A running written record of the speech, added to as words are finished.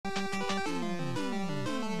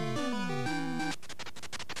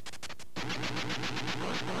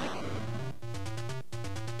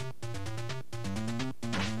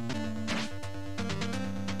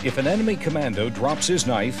If an enemy commando drops his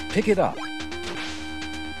knife, pick it up.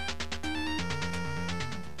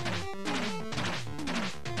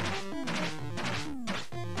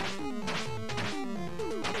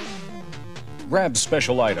 Grab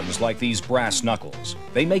special items like these brass knuckles.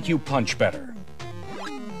 They make you punch better.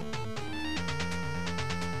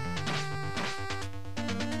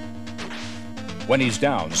 When he's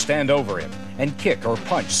down, stand over him and kick or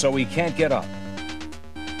punch so he can't get up.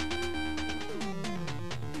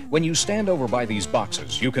 When you stand over by these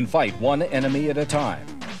boxes, you can fight one enemy at a time.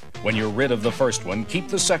 When you're rid of the first one, keep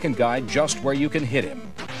the second guy just where you can hit him.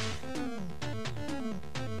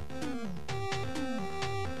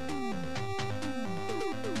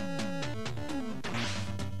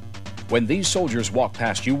 When these soldiers walk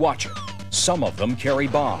past you, watch it. Some of them carry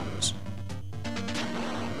bombs.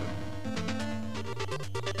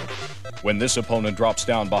 When this opponent drops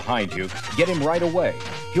down behind you, get him right away.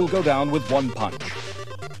 He'll go down with one punch.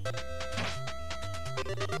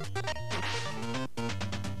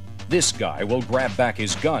 This guy will grab back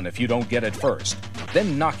his gun if you don't get it first,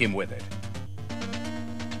 then knock him with it.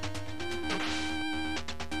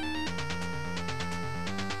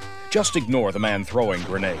 Just ignore the man throwing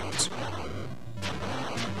grenades.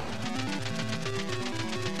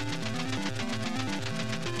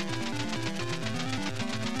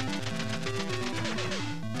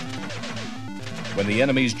 When the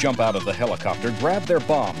enemies jump out of the helicopter, grab their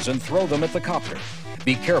bombs and throw them at the copter.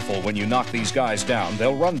 Be careful when you knock these guys down,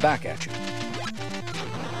 they'll run back at you.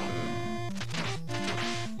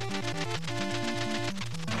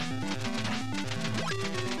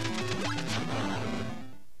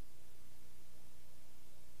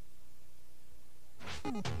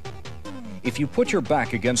 If you put your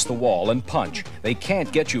back against the wall and punch, they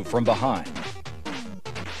can't get you from behind.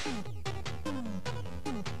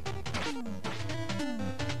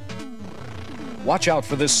 Watch out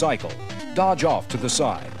for this cycle. Dodge off to the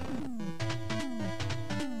side.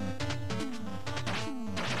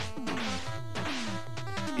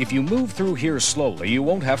 If you move through here slowly, you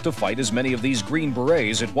won't have to fight as many of these green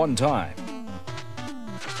berets at one time.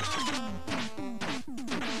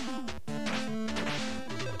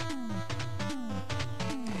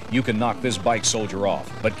 You can knock this bike soldier off,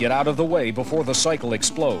 but get out of the way before the cycle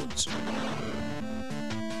explodes.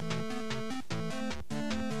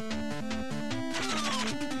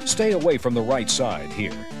 Stay away from the right side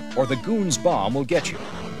here, or the goon's bomb will get you.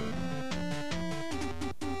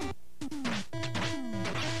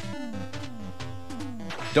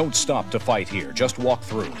 Don't stop to fight here, just walk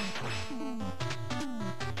through.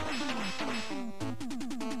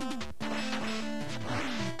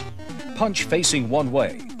 Punch facing one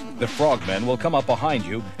way. The frogmen will come up behind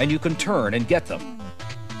you, and you can turn and get them.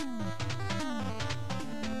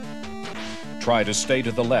 Try to stay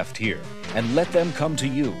to the left here, and let them come to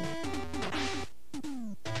you.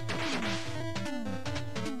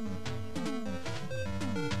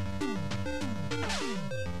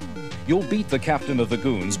 You'll beat the captain of the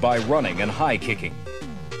goons by running and high kicking.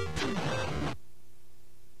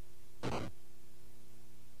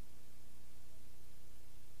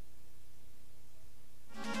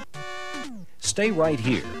 Stay right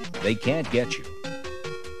here. They can't get you.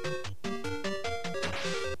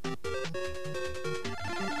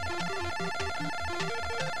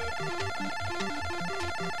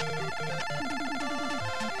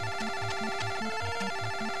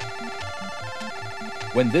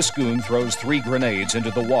 When this goon throws 3 grenades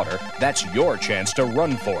into the water, that's your chance to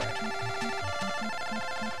run for it.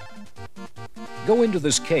 Go into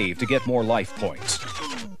this cave to get more life points.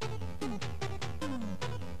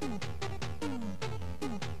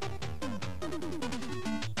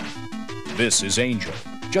 This is Angel.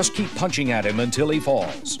 Just keep punching at him until he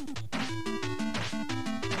falls.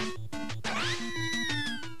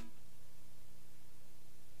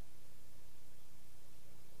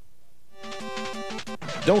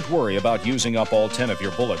 Don't worry about using up all 10 of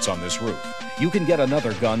your bullets on this roof. You can get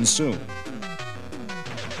another gun soon.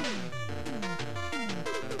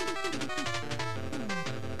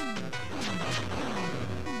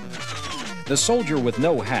 The soldier with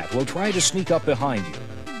no hat will try to sneak up behind you.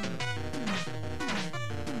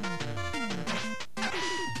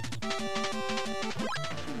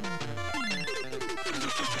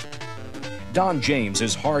 Don James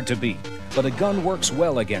is hard to beat, but a gun works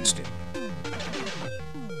well against him.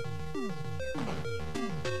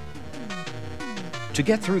 To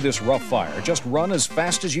get through this rough fire, just run as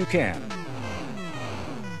fast as you can.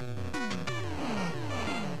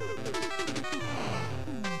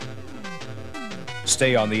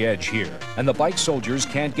 Stay on the edge here, and the bike soldiers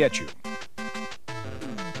can't get you.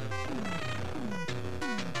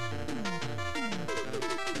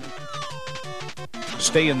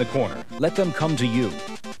 Stay in the corner. Let them come to you.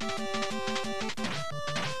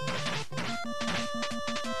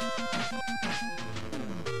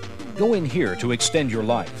 Go in here to extend your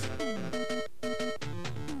life.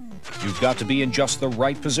 You've got to be in just the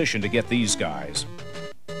right position to get these guys.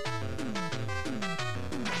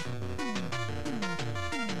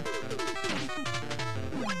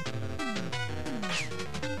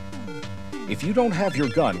 If you don't have your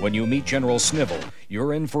gun when you meet General Snivel,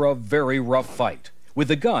 you're in for a very rough fight. With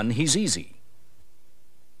the gun, he's easy.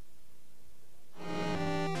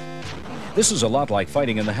 This is a lot like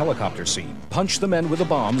fighting in the helicopter scene. Punch the men with the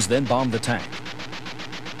bombs, then bomb the tank.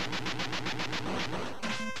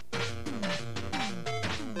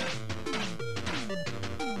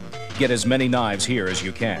 Get as many knives here as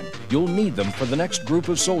you can. You'll need them for the next group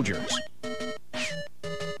of soldiers.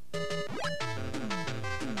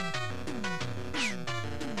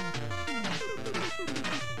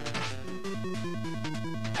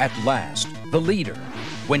 At last, the leader.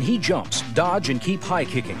 When he jumps, dodge and keep high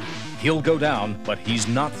kicking. He'll go down, but he's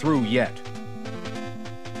not through yet.